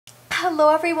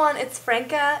Hello everyone, it's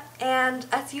Franca, and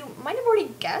as you might have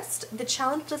already guessed, the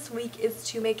challenge this week is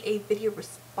to make a video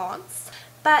response,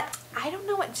 but I don't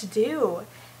know what to do.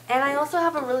 And I also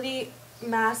have a really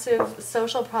massive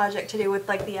social project to do with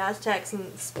like the Aztecs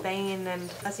in Spain,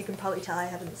 and as you can probably tell I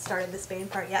haven't started the Spain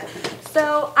part yet.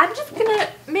 So I'm just gonna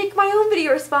make my own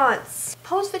video response.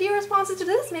 Post video responses to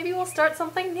this, maybe we'll start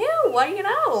something new, what do you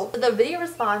know? The video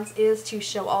response is to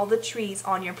show all the trees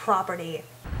on your property.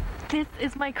 This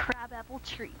is my crabapple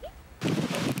tree.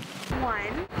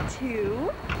 1,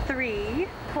 2, 3,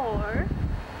 4,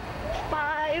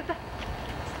 5,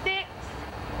 6,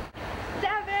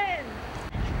 7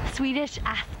 Swedish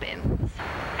aspens.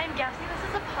 I'm guessing this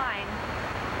is a pine.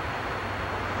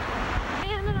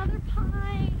 And another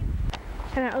pine.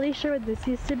 I'm not really sure what this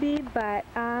used to be, but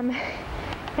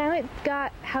now it's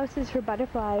got houses for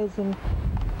butterflies and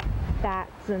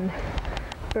bats and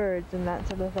birds and that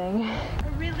sort of thing.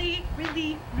 A really,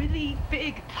 really, really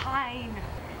big pine.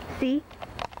 See?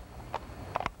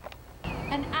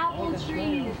 An apple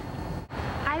tree.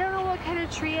 I don't know what kind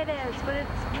of tree it is, but it's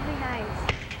really nice.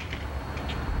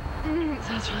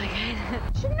 Sounds really good.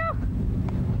 Should know.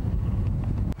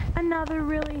 Another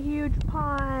really huge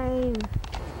pine.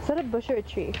 Is that a bush or a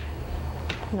tree?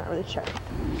 I'm not really sure.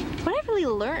 What I've really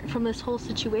learned from this whole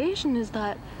situation is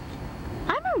that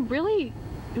I'm a really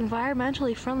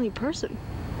environmentally friendly person,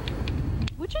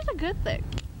 which is a good thing.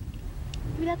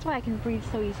 Maybe that's why I can breathe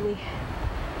so easily.